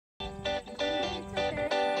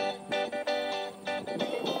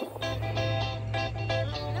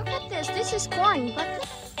just corn. But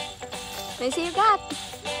let me see your gut.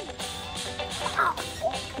 Oh,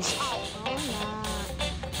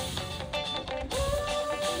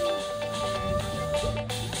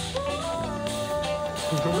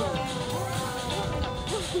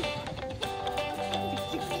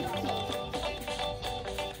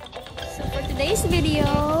 so for today's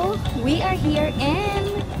video, we are here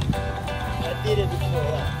in... I did it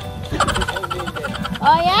before.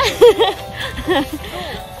 Oh yeah?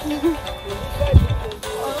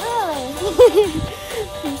 Oh really?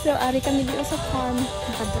 So ari kami dito sa farm.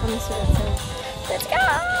 Nakadto kami sulat. So let's go!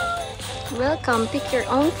 Welcome, pick your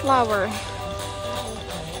own flower.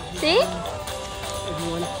 See?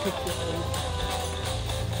 Everyone pick your own.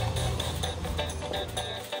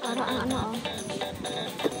 Ano.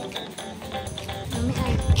 Dami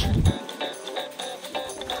ay.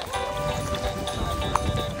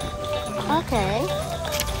 Okay.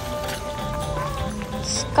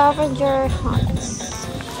 Scavenger hunts.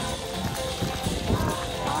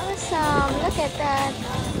 Awesome! Look at that.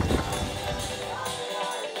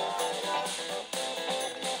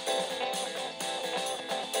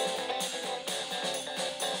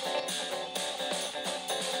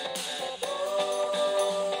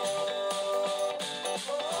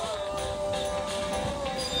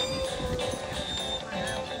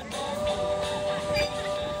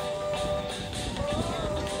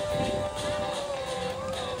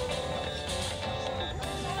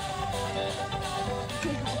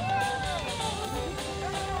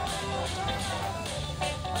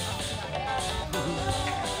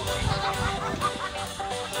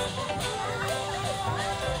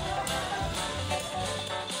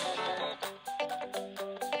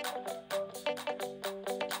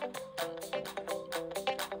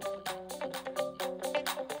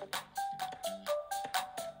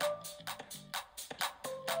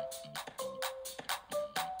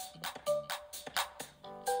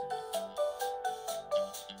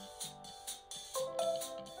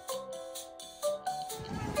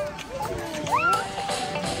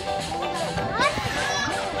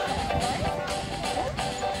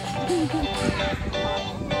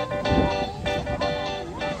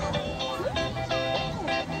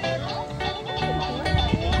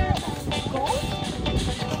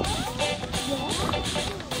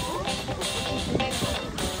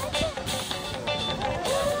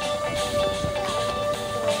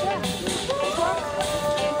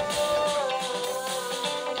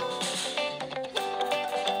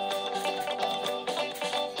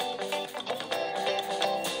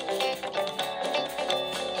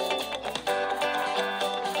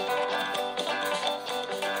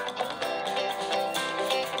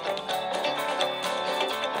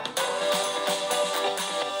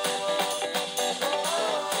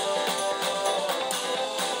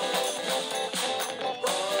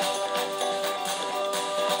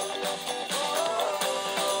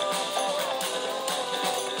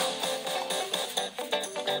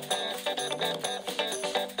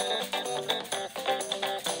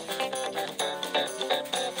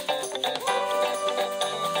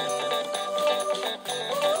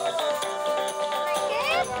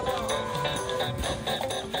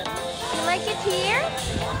 Like it here?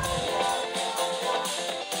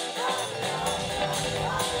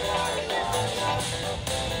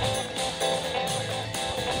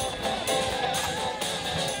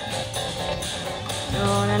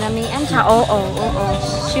 Oh, nanamian siya. Oh.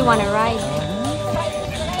 She wanna ride.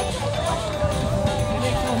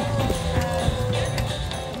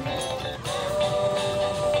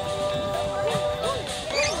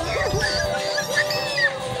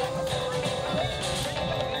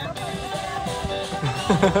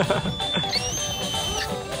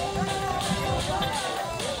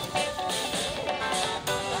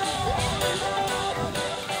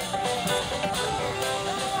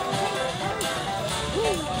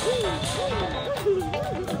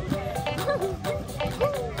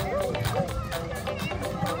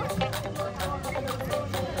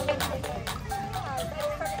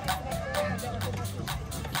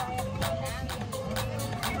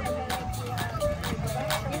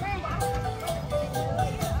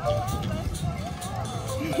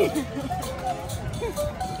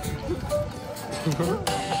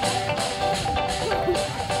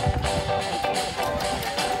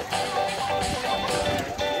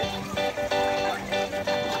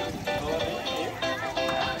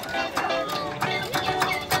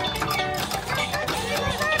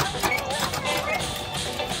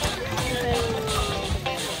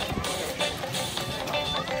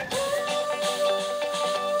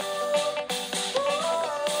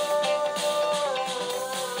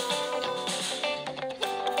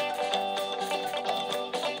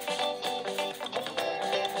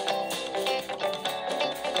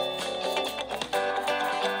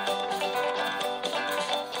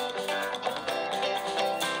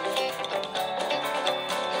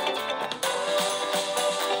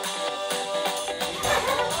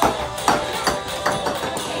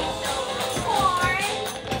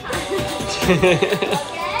 Hi,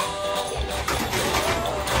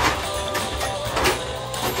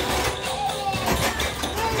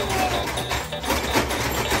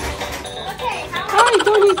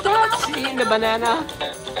 don't eat that. She's eating the banana.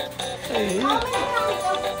 Hey. How many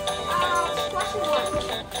pounds of squash you want?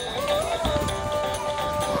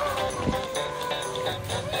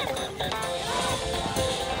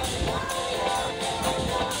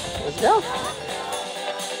 Let's go.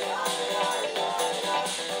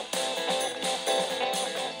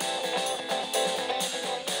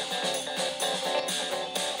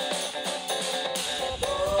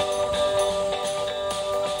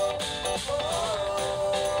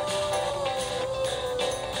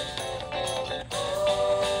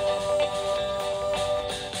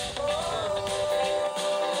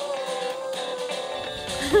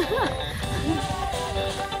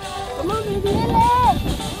 Come on, baby. Lily!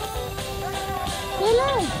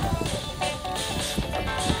 Lily!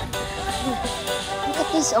 Look at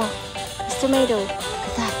this, oh. It's tomato. Look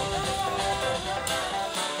at that.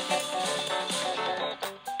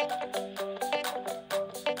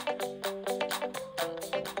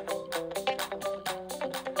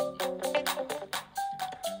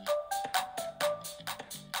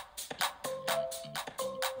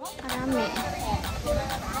 Marami.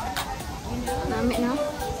 Marami, no?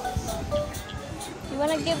 You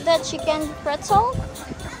wanna give that chicken pretzel?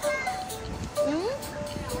 Hmm?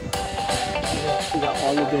 You got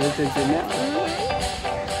all the dainties in there.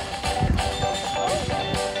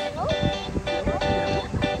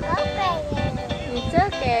 It's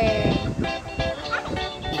okay.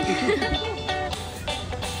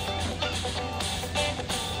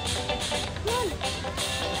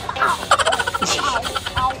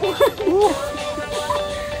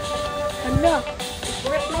 Hello. It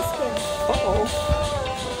ripped my skin. Uh-oh.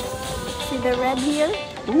 See the red here?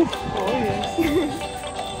 Ooh. Oh, yes.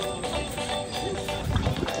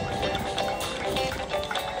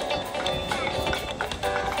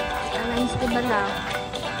 Nice, diba na?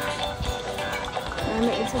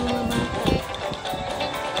 May isa mga bata.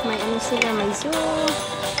 May ano sila, may zoo.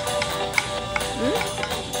 May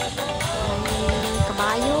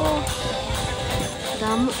kabayo.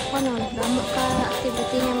 Damo pa no. Damo ka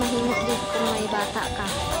activity nga mahimo dito kung may bata ka.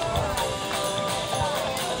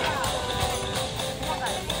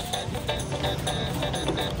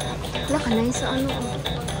 Wala ka na sa ano.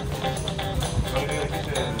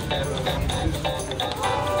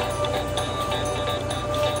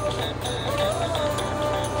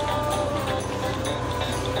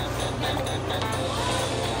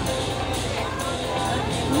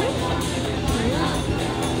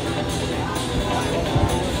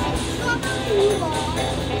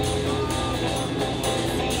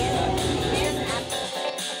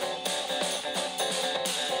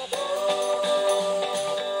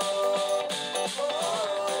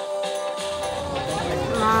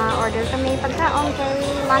 Order kami pagkaon kay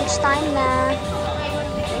lunchtime na.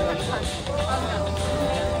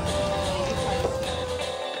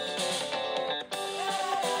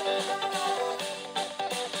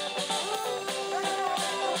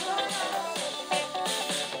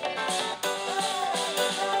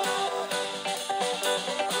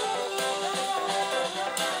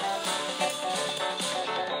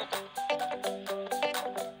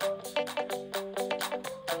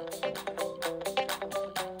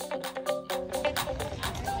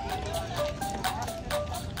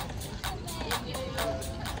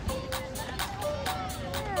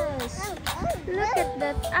 Look at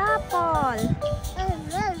that apple.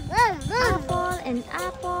 Apple and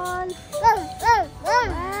apple.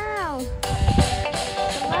 Wow.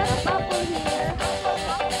 There's a lot of apple here.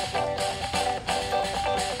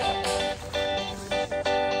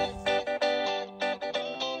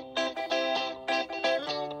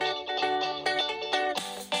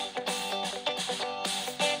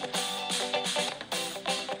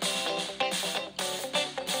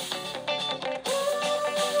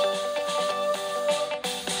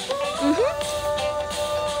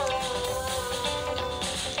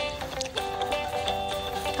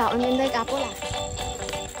 Kaon din daw apple ah.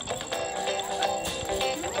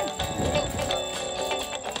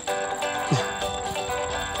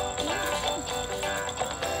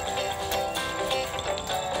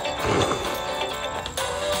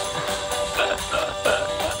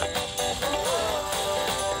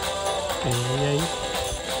 Ay.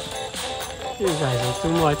 You guys are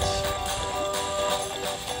too much.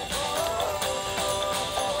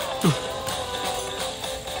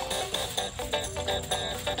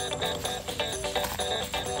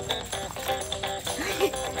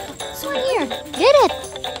 This one here. Get it.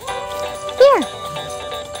 Here.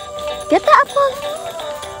 Get the apple.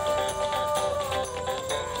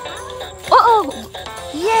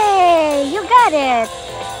 get it.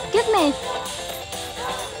 Give me.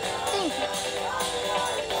 Think.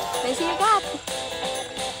 Let's see you got.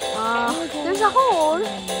 There's a hole.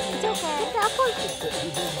 It's okay. Take the apple.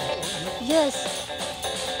 Yes.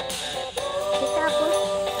 Take the apple.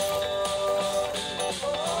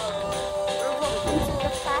 We're walking to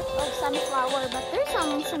the path of sunflower, but there's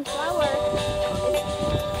some sunflower.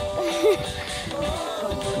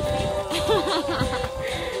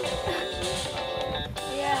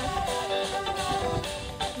 Yeah.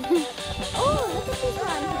 Oh, look at this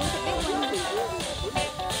one. There's a big one.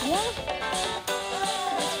 Yeah.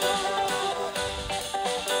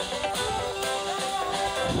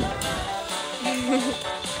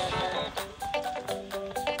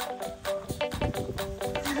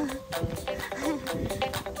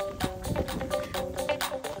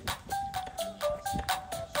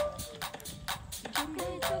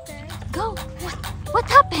 Go. What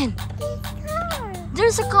happened?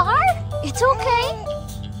 There's a car. It's okay.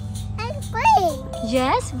 I'm playing.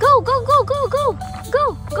 Yes. Go, go, go, go, go.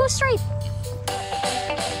 Go. Go straight.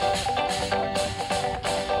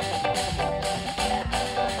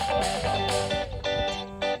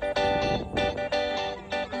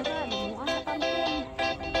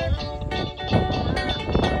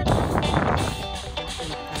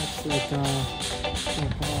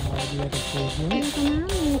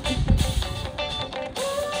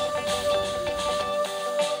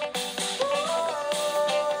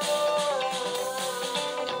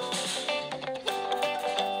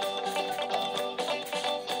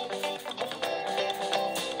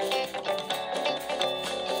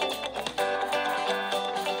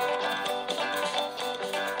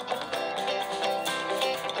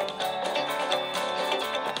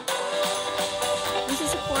 This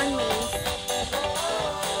is a corn maze.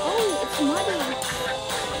 Oh, it's muddy.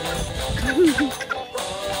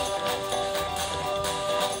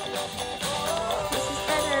 This is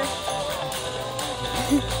better.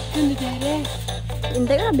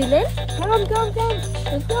 Hindi ka nabilin? Come.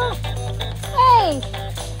 Let's go. Hey!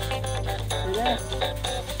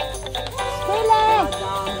 Hele!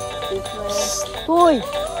 Hoy!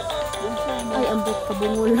 Ay, ambot ka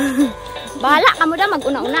bungol. Bahala ka mo na,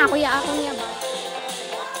 mag-una-una. Kuya ako niya ba?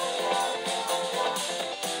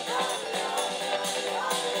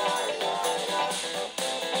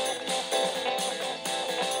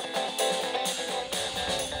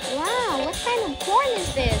 Wow, what kind of corn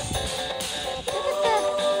is this? Look at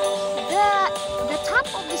the top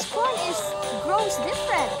of this corn grows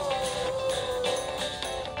different.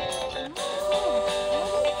 Oh,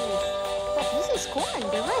 what is this? But this is corn,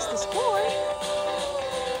 the rest is corn.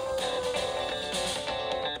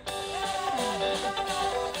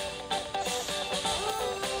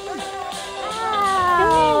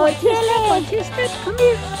 Wow, Chile. Come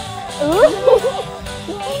here.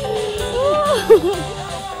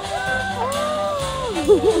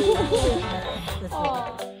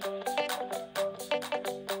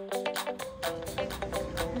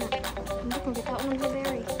 Hindi kung kita ako ng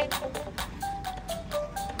blueberry.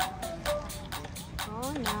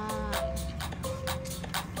 Oh, na.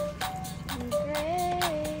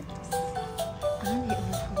 Grapes.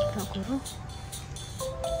 Ay, guro.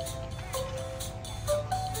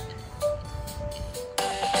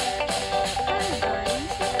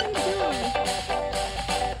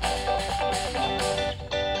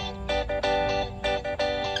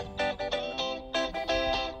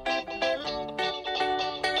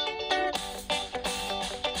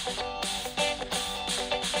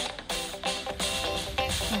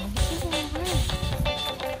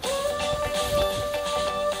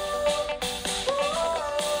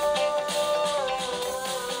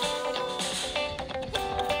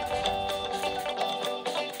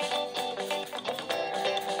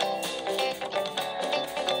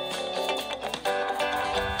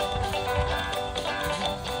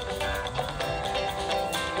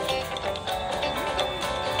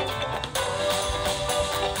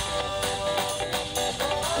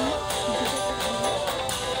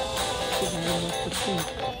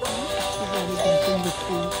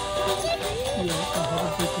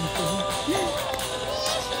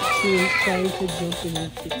 She is trying to jump in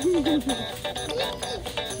and sit.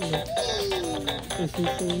 So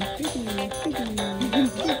she's saying, piggy, piggy,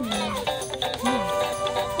 piggy.